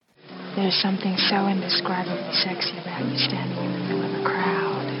There's something so indescribably sexy about you standing in the middle of a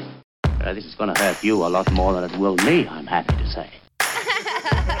crowd. This is going to hurt you a lot more than it will me, I'm happy to say.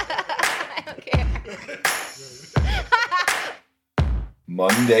 I don't care.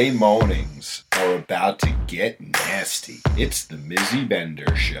 Monday mornings are about to get nasty. It's the Mizzy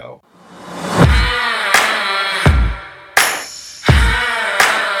Bender Show.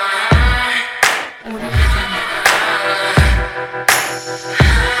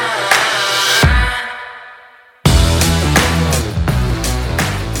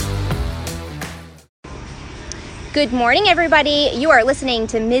 Good morning, everybody. You are listening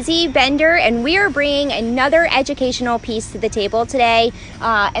to Mizzy Bender, and we are bringing another educational piece to the table today.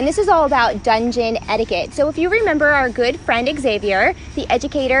 And this is all about dungeon etiquette. So if you remember our good friend Xavier, the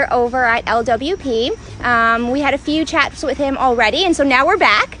educator over at LWP, we had a few chats with him already, and so now we're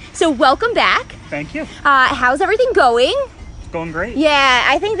back. So welcome back. Thank you. How's everything going? Going great. Yeah,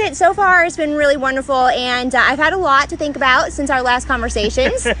 I think that so far it's been really wonderful, and I've had a lot to think about since our last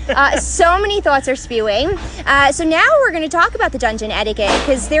conversations. So many thoughts are spewing. So now we're going to talk about the dungeon etiquette,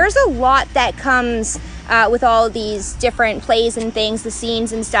 because there's a lot that comes with all these different plays and things, the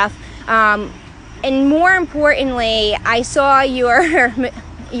scenes and stuff. And more importantly, I saw you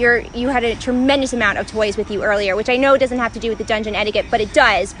had a tremendous amount of toys with you earlier, which I know doesn't have to do with the dungeon etiquette, but it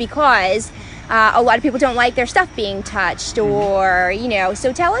does, because a lot of people don't like their stuff being touched, or,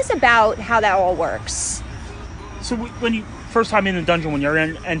 so tell us about how that all works. So when you first time in the dungeon, when you're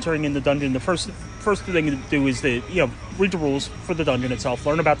entering in the dungeon, the first thing to do is read the rules for the dungeon itself,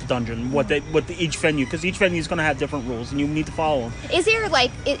 learn about the dungeon, each venue, because each venue is going to have different rules, and you need to follow them.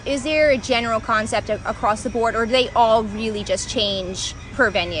 Is there a general concept across the board, or do they all really just change per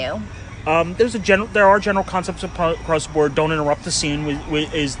venue? There are general concepts across the board. Don't interrupt the scene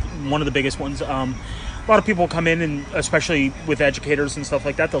is one of the biggest ones. A lot of people come in, and especially with educators and stuff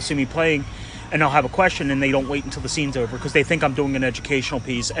like that, they'll see me playing, and they'll have a question, and they don't wait until the scene's over because they think I'm doing an educational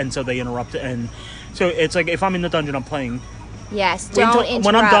piece, and so they interrupt it. And so it's like, if I'm in the dungeon, I'm playing. Yes, don't interrupt.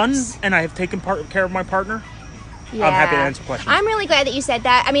 When I'm done and I have taken care of my partner, yeah. I'm happy to answer questions. I'm really glad that you said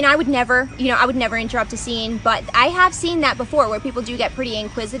that. I mean, I would never interrupt a scene, but I have seen that before where people do get pretty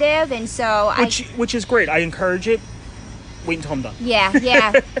inquisitive, and so which is great. I encourage it. Wait until I'm done. Yeah,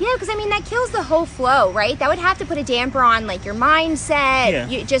 because I mean, that kills the whole flow, right? That would have to put a damper on like your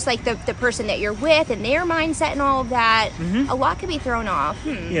mindset, just like the person that you're with and their mindset and all of that. Mm-hmm. A lot could be thrown off.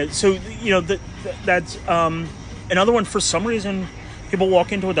 Yeah, so that's another one. For some reason, people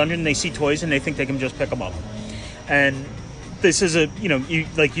walk into a dungeon and they see toys and they think they can just pick them up. And this is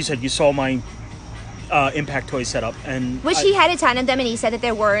like you said, you saw my impact toy setup, and which he had a ton of them, and he said that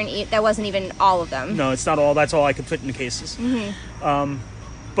that wasn't even all of them. No, it's not all. That's all I could fit in the cases. Mm-hmm.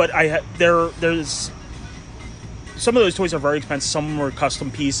 But there's some of those toys are very expensive. Some were custom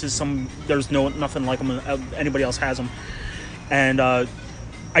pieces. Some there's nothing like them. Anybody else has them, and I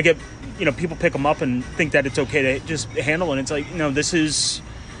get people pick them up and think that it's okay to just handle it. It's like, this is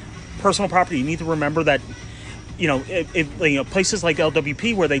personal property. You need to remember that. Places like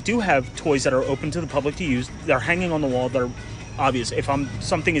LWP, where they do have toys that are open to the public to use, they're hanging on the wall, they're obvious. If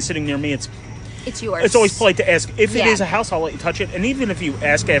something is sitting near me, it's yours. It's always polite to ask. If it is a house, I'll let you touch it. And even if you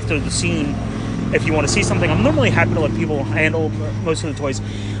ask after the scene, if you want to see something, I'm normally happy to let people handle most of the toys.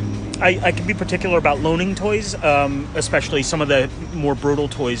 I can be particular about loaning toys, especially some of the more brutal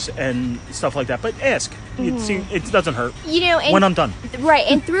toys and stuff like that. But ask. Mm-hmm. It doesn't hurt. When I'm done. Right.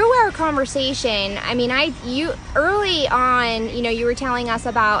 And through our conversation, I mean, you early on, you were telling us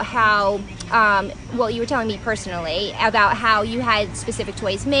about how, you were telling me personally about how you had specific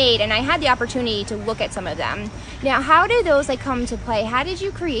toys made, and I had the opportunity to look at some of them. Now, how did those come to play? How did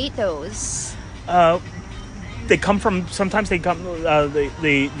you create those? They come from, sometimes they come,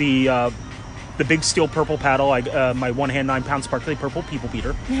 the big steel purple paddle, my one hand 9-pound sparkly purple people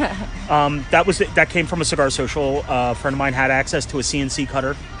beater. That came from a cigar social. A friend of mine had access to a CNC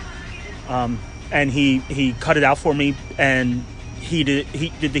cutter. And he cut it out for me, and he did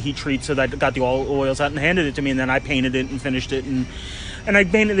the heat treat so that I got the oils out and handed it to me, and then I painted it and finished it, and I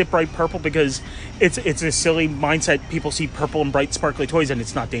painted it bright purple because it's a silly mindset. People see purple and bright sparkly toys and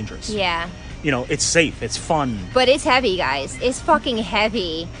it's not dangerous. Yeah. It's safe, it's fun. But it's heavy, guys. It's fucking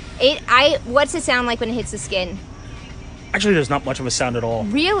heavy. What's it sound like when it hits the skin? Actually, there's not much of a sound at all.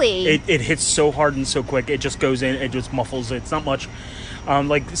 Really? It hits so hard and so quick. It just goes in, it just muffles. It's not much.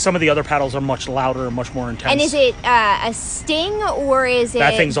 Like some of the other paddles are much louder and much more intense. And is it a sting, or is it...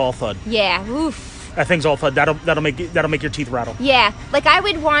 That thing's all thud. Yeah, oof. That thing's all thud. That'll make your teeth rattle. Yeah, like I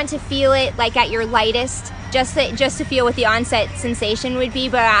would want to feel it like at your lightest, just to feel what the onset sensation would be.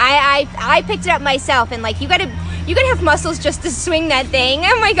 But I picked it up myself, and like you gotta you gotta have muscles just to swing that thing.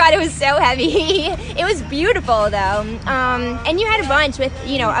 Oh my god, it was so heavy. It was beautiful though. And you had a bunch with,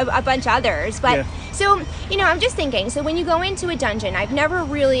 a bunch of others. But so, I'm just thinking, so when you go into a dungeon, I can't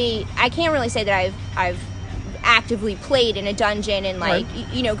really say that I've actively played in a dungeon and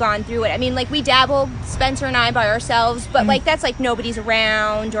gone through it. I mean, we dabbled, Spencer and I, by ourselves, but that's nobody's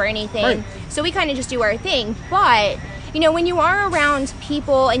around or anything. Right. So we kind of just do our thing. But when you are around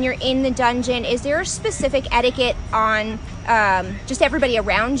people and you're in the dungeon, is there a specific etiquette on just everybody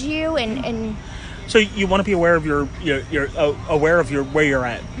around you and So you want to be aware of aware of where you're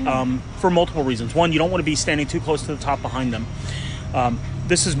at for multiple reasons. One, you don't want to be standing too close to the top behind them.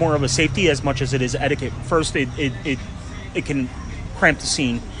 This is more of a safety as much as it is etiquette. First, it can cramp the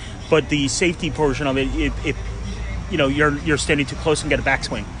scene, but the safety portion of it you're standing too close and get a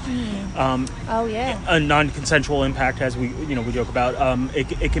backswing. A non-consensual impact, as we joke about.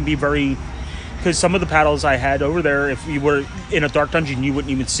 It can be very, because some of the paddles I had over there, if you were in a dark dungeon, you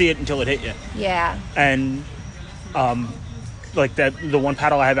wouldn't even see it until it hit you. Yeah. And the one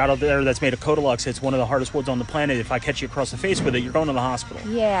paddle I have out there that's made of Codalux, it's one of the hardest woods on the planet. If I catch you across the face with it, you're going to the hospital.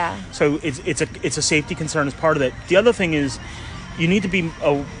 Yeah. So it's a safety concern as part of it. The other thing is, you need to be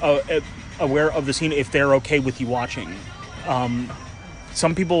aware of the scene if they're okay with you watching.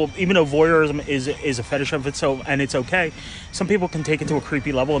 Some people, even though voyeurism is a fetish of itself, and it's okay, some people can take it to a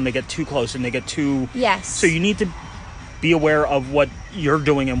creepy level and they get too close and they get too... Yes. So you need to be aware of what you're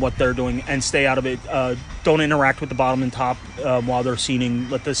doing and what they're doing and stay out of it. Don't interact with the bottom and top while they're scening.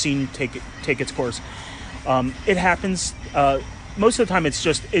 Let the scene take its course. It happens. Most of the time, it's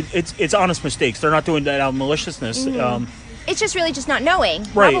just it's honest mistakes. They're not doing that out of maliciousness. It's just really just not knowing,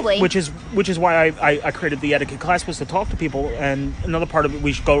 right? Probably. Which is why I created the etiquette class, was to talk to people. And another part of it,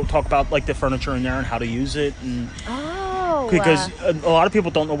 we should go talk about the furniture in there and how to use it. And because a lot of people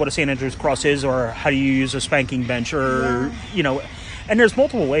don't know what a St. Andrew's cross is, or how do you use a spanking bench, or and there's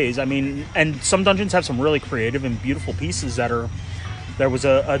multiple ways. I mean, and some dungeons have some really creative and beautiful pieces that are. There was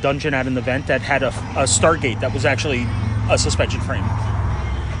a dungeon at an event that had a Stargate that was actually a suspension frame.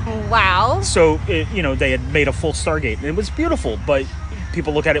 Wow. So they had made a full Stargate, and it was beautiful, but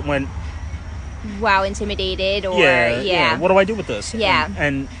people look at it and went, wow, intimidated, or yeah, what do I do with this? Yeah.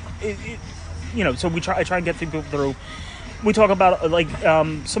 And so I try and get people through. We talk about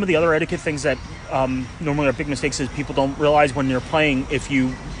some of the other etiquette things that normally are big mistakes. Is people don't realize when you're playing, if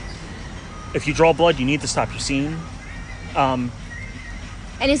you draw blood, you need to stop your scene. And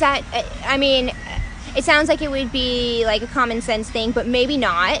is that, I mean, it sounds like it would be like a common sense thing, but maybe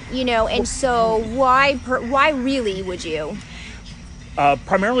not, and so why really would you?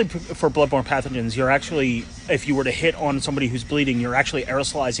 Primarily for bloodborne pathogens, you're actually, if you were to hit on somebody who's bleeding, you're actually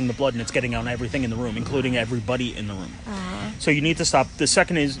aerosolizing the blood, and it's getting on everything in the room, including everybody in the room. So you need to stop. The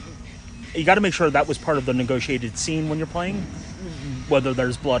second is, you got to make sure that was part of the negotiated scene when you're playing, whether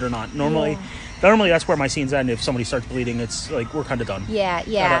there's blood or not. Normally that's where my scenes end. If somebody starts bleeding, it's like, we're kind of done.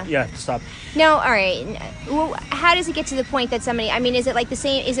 Yeah. Stop. No, all right. Well, how does it get to the point that somebody, I mean, is it like the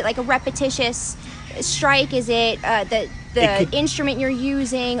same, is it like a repetitious strike? Is it the instrument you're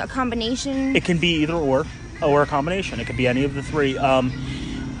using, a combination? It can be either or a combination. It could be any of the three.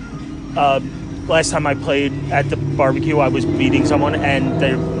 Last time I played at the barbecue, I was beating someone, and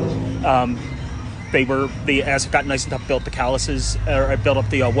the acid got nice and tough, built the calluses, or built up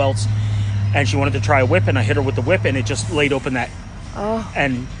the welts, and she wanted to try a whip, and I hit her with the whip, and it just laid open that. Oh.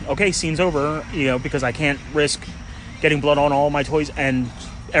 And okay, scene's over, because I can't risk getting blood on all my toys and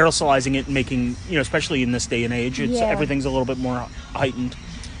aerosolizing it and making, especially in this day and age, everything's a little bit more heightened.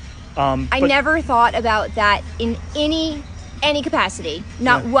 I never thought about that in any capacity,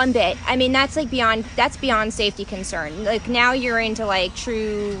 not one bit. I mean, that's beyond safety concern. Like, now you're into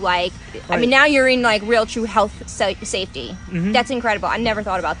true, I mean, now you're in real true health safety. Mm-hmm. That's incredible. I never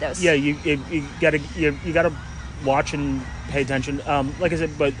thought about those. Yeah, you gotta watch and pay attention. Like I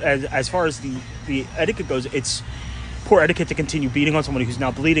said, but as far as the etiquette goes, it's poor etiquette to continue beating on somebody who's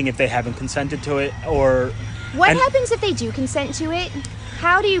now bleeding if they haven't consented to it. Or what happens if they do consent to it?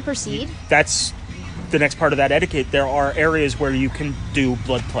 How do you proceed? That's the next part of that etiquette. There are areas where you can do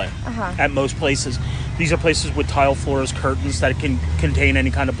blood play at most places. These are places with tile floors, curtains that can contain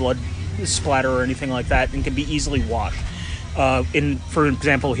any kind of blood splatter or anything like that, and can be easily washed. For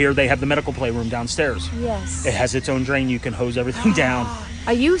example, here they have the medical playroom downstairs. Yes. It has its own drain. You can hose everything down.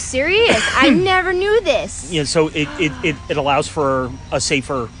 Are you serious? I never knew this. Yeah, so it allows for a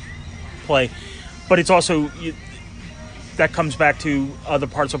safer play, but it's also that comes back to other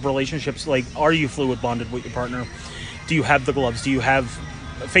parts of relationships. Like, are you fluid bonded with your partner? Do you have the gloves? Do you have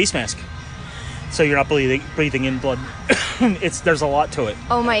a face mask? so you're not breathing in blood. There's a lot to it.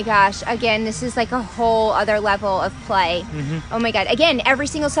 Oh my gosh. Again, this is like a whole other level of play. Mm-hmm. Oh my God. Again, every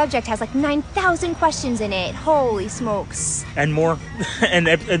single subject has like 9,000 questions in it. Holy smokes. And more. And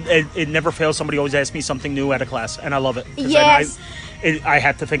it never fails. Somebody always asks me something new at a class, and I love it. Yes. I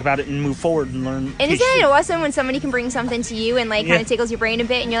have to think about it and move forward and learn. And isn't it awesome when somebody can bring something to you and like kind of tickles your brain a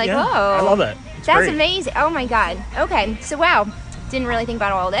bit and you're like, whoa. I love it. That's great. amazing. Oh my God. Okay. So wow. Didn't really think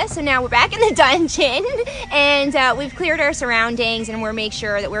about all this. So now we're back in the dungeon and we've cleared our surroundings and we're make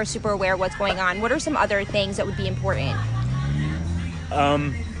sure that we're super aware of what's going on. What are some other things that would be important?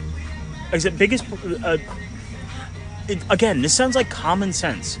 Is it biggest? Again, this sounds like common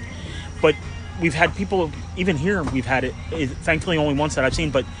sense, but we've had people, even here, we've had it. Thankfully, only once that I've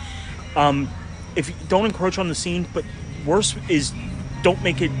seen. But if you don't encroach on the scene, but worse is don't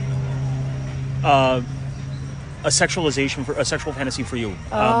make it a sexualization for a sexual fantasy for you.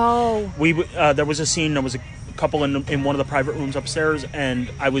 There was a scene. There was a couple in one of the private rooms upstairs,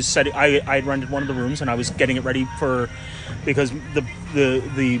 and I had rented one of the rooms, and I was getting it ready because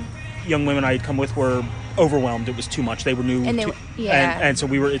the young women I had come with were overwhelmed. It was too much. They were new, and so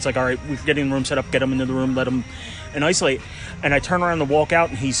it's like, all right, we're getting the room set up, get them into the room, let them and isolate. And I turn around to walk out,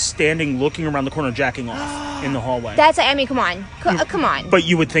 and he's standing, looking around the corner, jacking off in the hallway. Come on, come on. But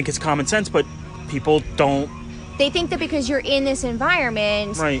you would think it's common sense, but people don't. They think that because you're in this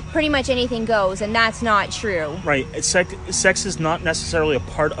environment, pretty much anything goes, and that's not true. Right. Sex is not necessarily a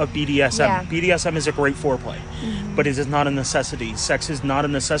part of BDSM. Yeah. BDSM is a great foreplay, but it is not a necessity. Sex is not a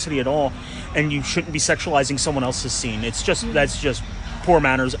necessity at all, and you shouldn't be sexualizing someone else's scene. It's just that's just poor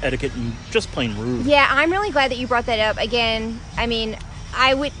manners, etiquette, and just plain rude. Yeah, I'm really glad that you brought that up. Again, I mean,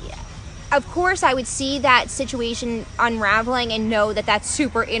 of course, I would see that situation unraveling and know that that's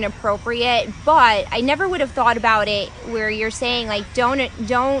super inappropriate, but I never would have thought about it where you're saying, like,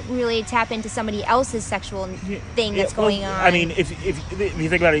 don't really tap into somebody else's sexual thing that's going on. I mean, if you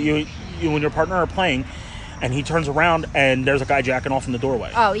think about it, you and your partner are playing, and he turns around and there's a guy jacking off in the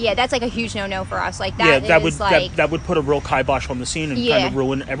doorway. Oh, yeah, that's like a huge no-no for us. Like, that would put a real kibosh on the scene and kind of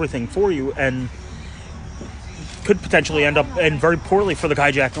ruin everything for you, and could potentially end up and very poorly for the guy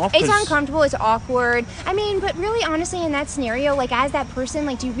jacking off. It's uncomfortable, it's awkward. I mean, but really, honestly, in that scenario, like, as that person,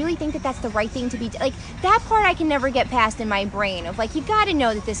 like, do you really think that that's the right thing to be like, that part I can never get past in my brain of, like, you gotta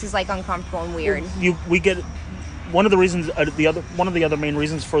know that this is, like, uncomfortable and weird. We get one of the reasons, one of the other main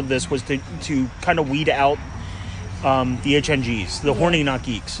reasons for this was to kind of weed out the HNGs, the horny not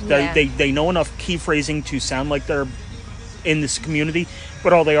geeks. They know enough key phrasing to sound like they're in this community,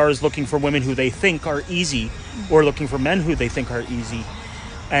 but all they are is looking for women who they think are easy, or looking for men who they think are easy,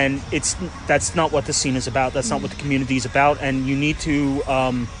 and that's not what the scene is about. That's not what the community is about, and you need to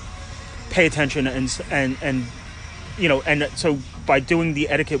pay attention and you know, and so by doing the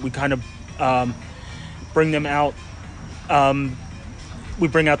etiquette, we kind of bring them out. We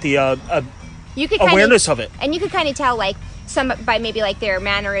bring out the awareness of it, and you could kind of tell, like, some by maybe like their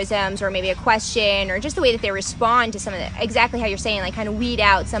mannerisms or maybe a question or just the way that they respond to some of the, exactly how you're saying, like, kind of weed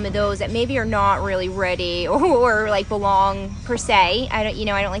out some of those that maybe are not really ready or like belong per se. I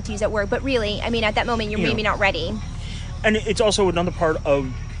don't like to use that word, but really, I mean, at that moment you're maybe not ready. And it's also another part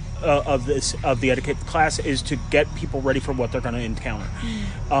of the etiquette class is to get people ready for what they're going to encounter.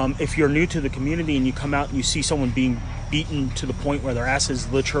 If you're new to the community and you come out and you see someone being beaten to the point where their ass is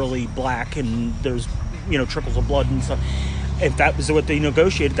literally black and there's trickles of blood and stuff, if that was what they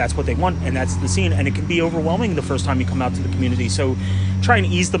negotiated, that's what they want, and that's the scene. And it can be overwhelming the first time you come out to the community. So try and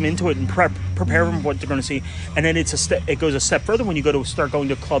ease them into it and prepare them for what they're going to see. And then it goes a step further when you start going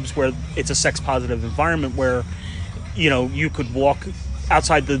to clubs where it's a sex positive environment where you could walk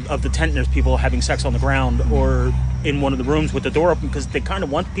outside of the tent and there's people having sex on the ground or in one of the rooms with the door open because they kind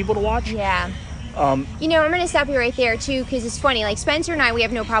of want people to watch. Yeah. I'm going to stop you right there, too, because it's funny. Like, Spencer and I, we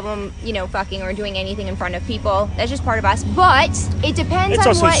have no problem, fucking or doing anything in front of people. That's just part of us. But it depends on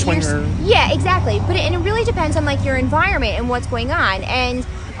also what swinger. Yeah, exactly. But it really depends on, like, your environment and what's going on. And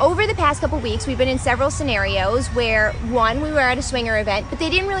over the past couple weeks, we've been in several scenarios where, one, we were at a swinger event, but they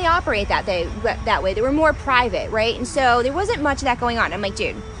didn't really operate that way. They were more private, right? And so there wasn't much of that going on. I'm like,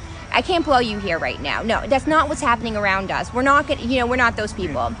 dude, I can't blow you here right now. No, that's not what's happening around us. We're not gonna, we're not those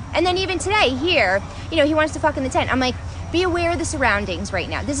people. And then even today here, he wants to fuck in the tent. I'm like, be aware of the surroundings right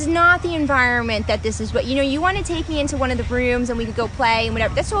now. This is not the environment that this is what, you want to take me into one of the rooms and we could go play and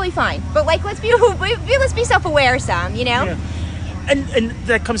whatever. That's totally fine. But like, let's be self-aware some, Yeah. And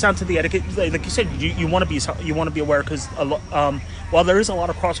that comes down to the etiquette. Like you said, you want to be aware because while there is a lot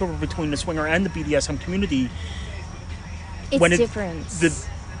of crossover between the swinger and the BDSM community, it's different.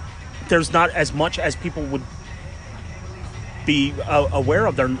 There's not as much as people would be aware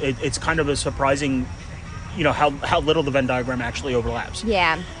of. It's kind of a surprising, how little the Venn diagram actually overlaps.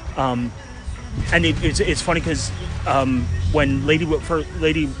 Yeah. And it's funny because when Lady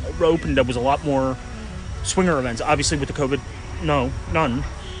opened, there was a lot more swinger events. Obviously, with the COVID, none.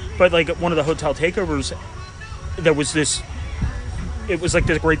 But like at one of the hotel takeovers, there was this. It was like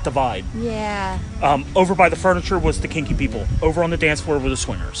this great divide. Yeah. Over by the furniture was the kinky people. Over on the dance floor were the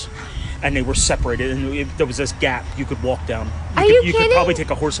swingers. And they were separated, and there was this gap you could walk down. You could probably take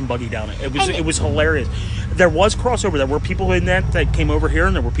a horse and buggy down it. It was hilarious. There was crossover. There were people in that came over here,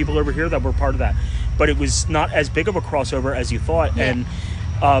 and there were people over here that were part of that. But it was not as big of a crossover as you thought. Yeah.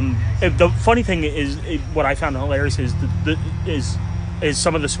 And the funny thing is, what I found hilarious is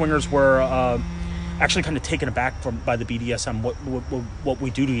some of the swingers were actually kind of taken aback by the BDSM, what we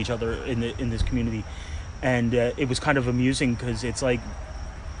do to each other in this community, and it was kind of amusing because it's like.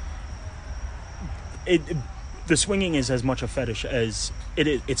 The swinging is as much a fetish as it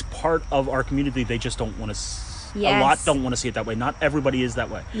is. It's part of our community. They just don't want to. Yes. A lot don't want to see it that way. Not everybody is that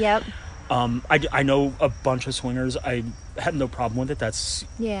way. Yep. I know a bunch of swingers. I have no problem with it. That's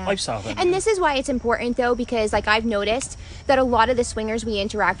lifestyle. And this is why it's important, though, because like I've noticed that a lot of the swingers we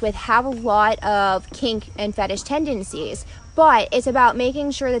interact with have a lot of kink and fetish tendencies. But it's about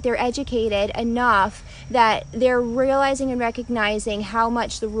making sure that they're educated enough that they're realizing and recognizing how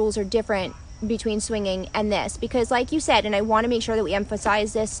much the rules are different between swinging and this, because like you said, and I want to make sure that we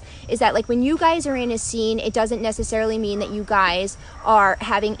emphasize this, is that like when you guys are in a scene, it doesn't necessarily mean that you guys are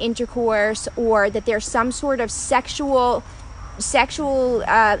having intercourse or that there's some sort of sexual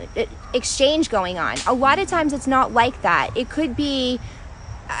exchange going on. A lot of times it's not like that. It could be,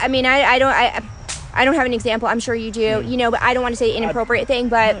 I mean, I don't have an example. I'm sure you do, but I don't want to say the inappropriate thing,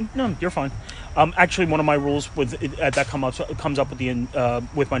 but no, you're fine. Actually, one of my rules with that comes up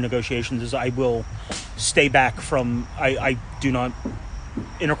with my negotiations is I will stay back from. I do not.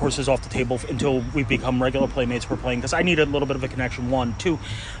 Intercourse is off the table until we become regular playmates. We're playing because I need a little bit of a connection. 1, 2,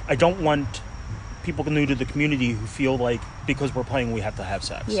 I don't want people new to the community who feel like because we're playing we have to have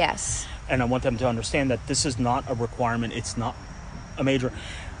sex. Yes. And I want them to understand that this is not a requirement. It's not a major.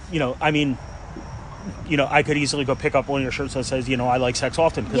 I mean. I could easily go pick up one of your shirts that says, I like sex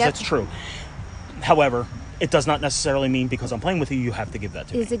often, because that's true. However, it does not necessarily mean because I'm playing with you, you have to give that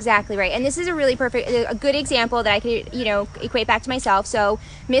to me. It's exactly right. And this is a good example that I could, equate back to myself. So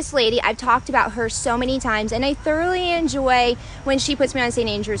Miss Lady, I've talked about her so many times, and I thoroughly enjoy when she puts me on St.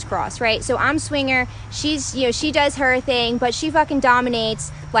 Andrew's Cross, right? So I'm swinger. She's, she does her thing, but she fucking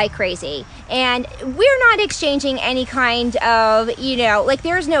dominates like crazy. And we're not exchanging any kind of,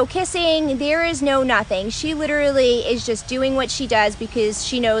 there's no kissing, there is no nothing. She literally is just doing what she does because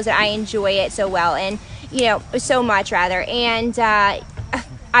she knows that I enjoy it so well. And so much rather, and I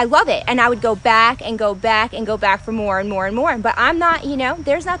love it, and I would go back and go back and go back for more and more and more, but I'm not,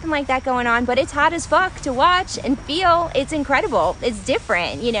 there's nothing like that going on, but it's hot as fuck to watch and feel. It's incredible. It's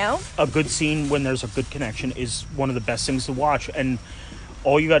different, A good scene when there's a good connection is one of the best things to watch, and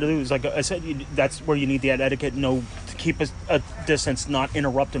all you got to do is, like I said, that's where you need the etiquette, to keep a distance, not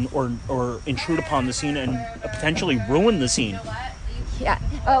interrupt or intrude upon the scene and potentially ruin the scene. Yeah.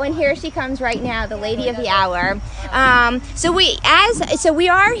 Oh, and here she comes right now, the lady of the hour. So we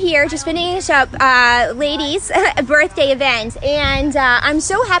are here just finishing up ladies' birthday event, and I'm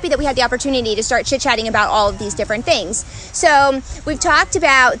so happy that we had the opportunity to start chit-chatting about all of these different things. So we've talked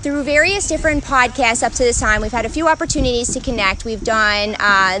about through various different podcasts up to this time. We've had a few opportunities to connect. We've done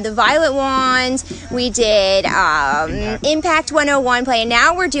the Violet Wands. We did Impact 101 play, and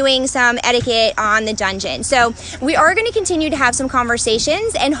now we're doing some etiquette on the dungeon. So we are going to continue to have some conversations,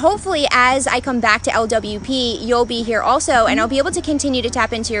 and hopefully as I come back to LWP, you'll be here also, and I'll be able to continue to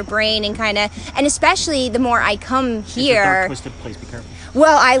tap into your brain and especially the more I come here. It's a dark, twisted place, be careful.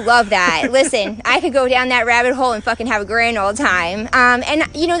 Well, I love that. Listen, I could go down that rabbit hole and fucking have a grand old time. And,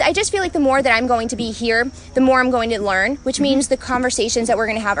 I just feel like the more that I'm going to be here, the more I'm going to learn, which means the conversations that we're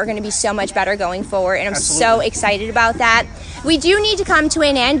going to have are going to be so much better going forward. And I'm so excited about that. We do need to come to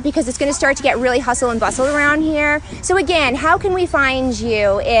an end because it's going to start to get really hustle and bustle around here. So again, how can we find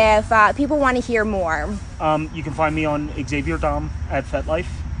you if people want to hear more? You can find me on Xavier Dom at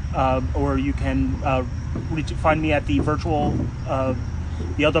FetLife, or you can find me at the virtual...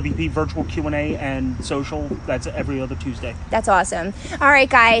 the LWP virtual Q&A and social. That's every other Tuesday. That's awesome. All right,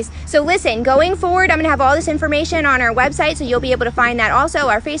 guys. So listen, going forward, I'm going to have all this information on our website, so you'll be able to find that also,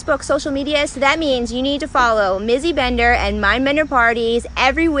 our Facebook, social media. So that means you need to follow Mizzy Bender and Mindbender Parties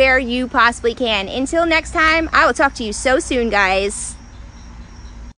everywhere you possibly can. Until next time, I will talk to you so soon, guys.